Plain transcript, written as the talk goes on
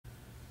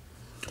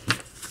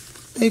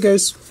Hey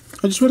guys,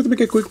 I just wanted to make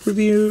a quick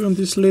review on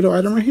this little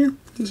item right here.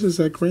 This is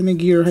a Granite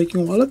gear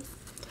hiking wallet.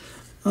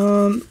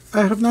 I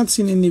have not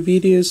seen any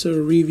videos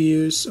or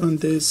reviews on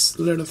this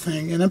little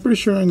thing, and I'm pretty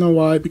sure I know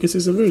why, because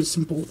it's a very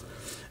simple,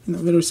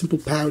 very simple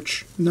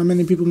pouch. Not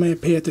many people may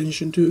pay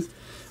attention to,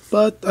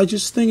 but I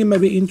just think it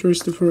might be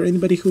interesting for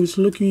anybody who's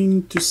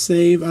looking to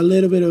save a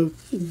little bit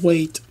of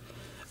weight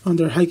on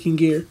their hiking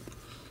gear.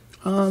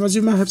 As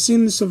you might have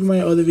seen in some of my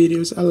other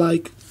videos, I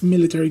like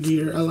military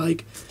gear. I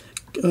like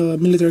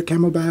military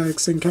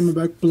camelbacks and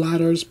camelback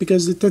bladders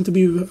because they tend to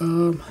be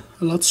a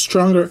lot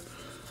stronger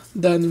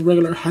than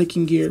regular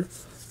hiking gear,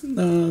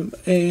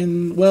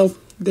 and well,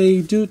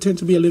 they do tend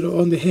to be a little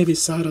on the heavy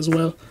side as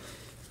well,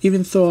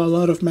 even though a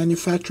lot of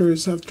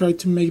manufacturers have tried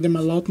to make them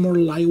a lot more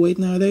lightweight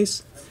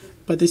nowadays,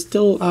 but they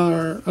still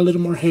are a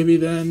little more heavy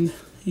than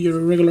your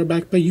regular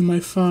backpack you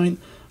might find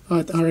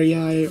at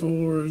REI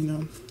or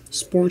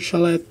Sport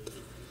Chalet.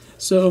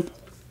 So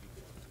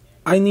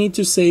I need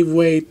to save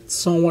weight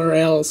somewhere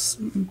else,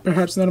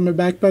 perhaps not in my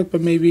backpack,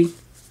 but maybe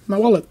my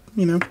wallet,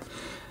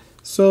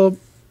 So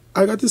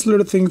I got this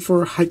little thing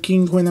for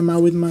hiking when I'm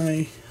out with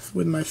my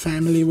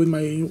family, with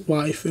my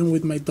wife, and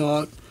with my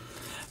dog.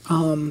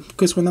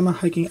 Because when I'm out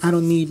hiking, I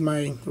don't need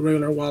my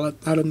regular wallet.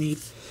 I don't need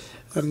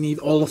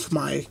all of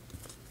my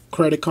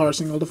credit cards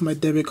and all of my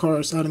debit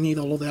cards. I don't need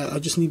all of that. I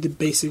just need the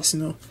basics,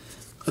 a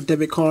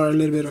debit card, a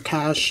little bit of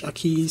cash, a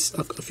keys,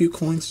 a few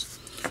coins.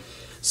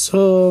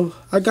 So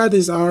I got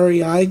this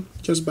REI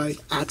just by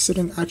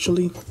accident,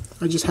 actually.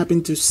 I just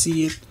happened to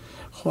see it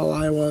while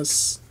I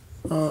was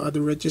at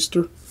the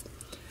register.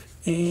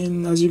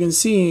 And as you can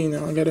see,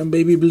 I got a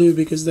baby blue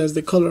because that's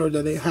the color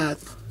that they had.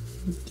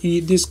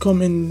 These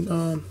come in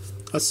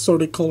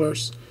assorted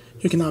colors.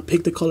 You cannot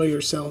pick the color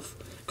yourself.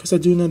 Because I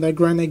do know that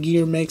Granite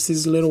Gear makes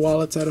these little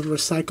wallets out of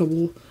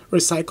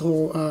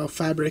recycled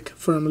fabric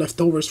from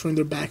leftovers from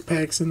their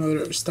backpacks and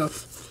other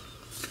stuff.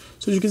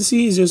 So as you can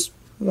see, it's just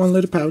one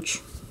little pouch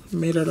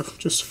made out of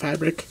just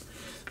fabric,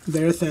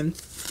 very thin,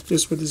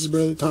 just with this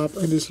brother top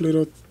and this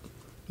little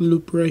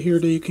loop right here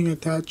that you can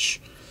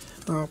attach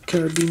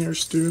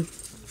carabiners to,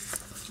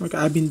 like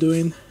I've been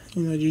doing.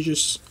 You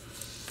just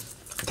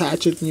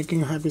attach it and you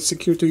can have it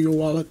secured to your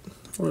wallet,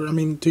 or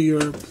to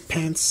your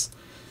pants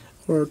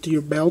or to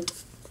your belt.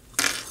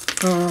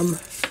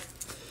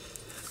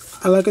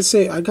 Like I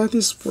say, I got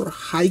this for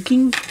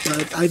hiking,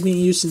 but I've been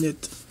using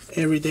it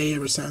every day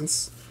ever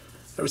since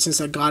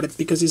I got it,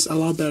 because it's a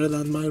lot better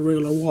than my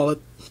regular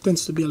wallet. It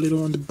tends to be a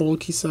little on the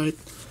bulky side.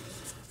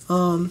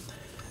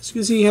 As you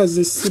can see, it has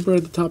this zipper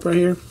at the top right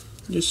here.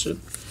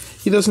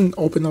 It doesn't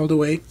open all the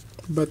way,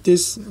 but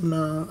this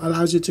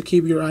allows you to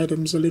keep your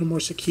items a little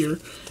more secure.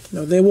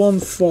 They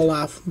won't fall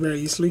off very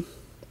easily,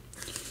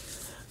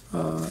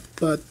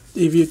 but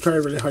if you try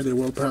really hard, they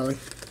will probably.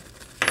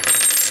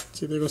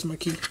 See, there goes my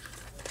key.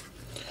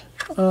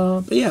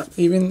 But yeah,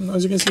 even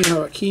as you can see, I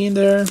have a key in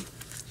there.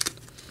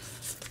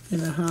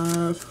 And I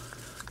have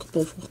a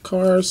couple of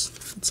cars.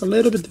 It's a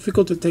little bit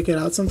difficult to take it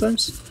out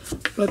sometimes,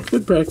 but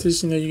with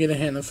practice, you get a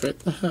hand of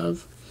it. I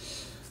have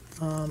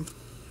all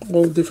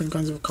different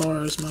kinds of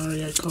cars, my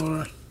REI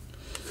car.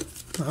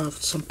 I have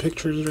some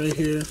pictures right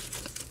here.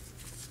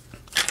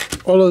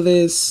 All of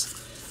this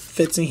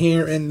fits in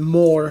here and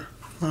more.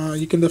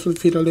 You can definitely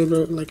fit a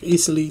little bit, like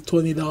easily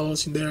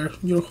 $20 in there.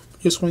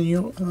 Just when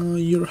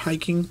you're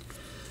hiking,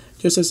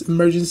 just as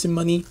emergency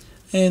money.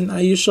 And I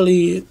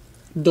usually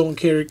don't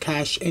carry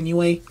cash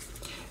anyway,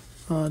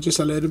 just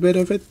a little bit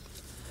of it.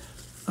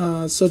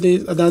 So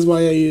that's why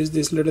I use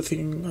this little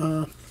thing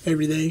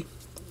every day.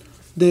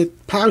 The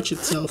pouch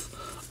itself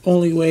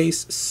only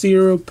weighs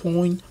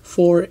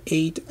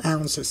 0.48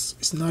 ounces.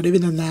 It's not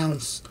even an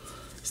ounce.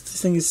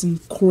 This thing is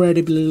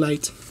incredibly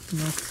light.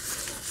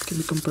 It can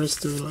be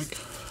compressed to like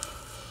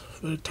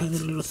a very tiny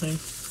little thing.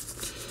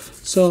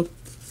 So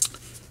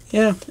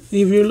yeah,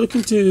 if you're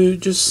looking to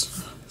just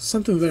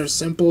something very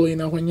simple,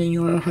 when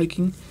you are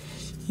hiking,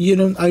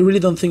 I really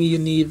don't think you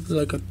need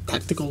like a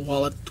tactical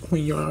wallet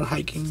when you're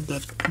hiking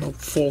that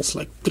falls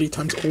like 3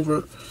 times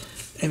over,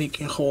 and it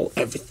can hold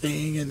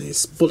everything and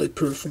it's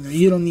bulletproof.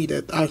 You don't need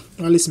it. At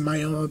least in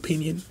my own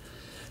opinion.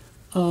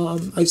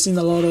 I've seen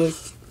a lot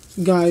of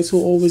guys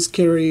who always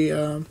carry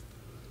a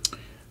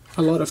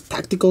lot of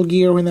tactical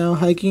gear when they're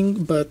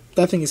hiking, but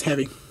that thing is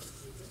heavy.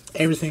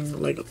 Everything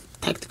like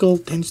tactical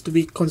tends to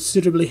be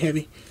considerably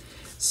heavy,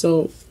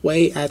 so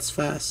weight adds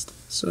fast.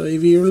 So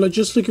if you're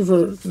just looking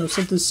for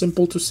something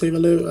simple to save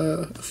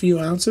a few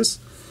ounces,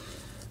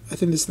 I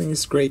think this thing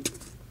is great.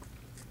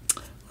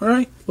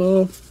 Alright,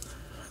 well, I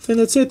think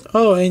that's it.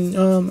 Oh, and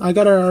I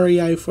got a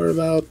REI for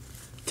about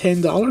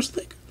 $10, I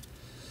think.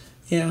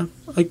 Yeah,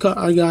 I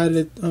got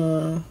it.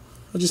 I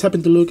just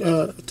happened to look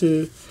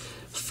to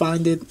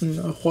find it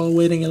while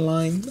waiting in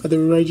line at the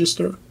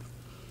register.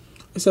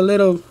 It's a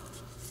little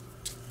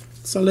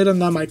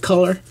not my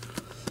color.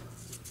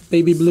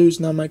 Baby blue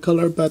is not my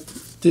color, but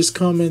this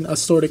come in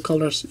assorted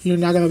colors. You're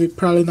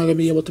probably not gonna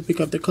be able to pick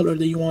up the color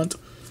that you want,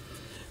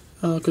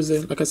 because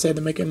like I said,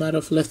 they make them out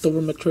of leftover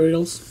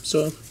materials.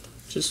 So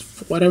just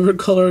whatever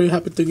color you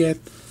happen to get.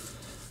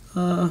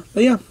 But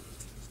yeah,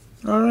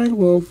 Alright,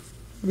 well,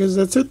 I guess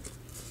that's it.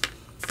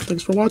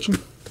 Thanks for watching.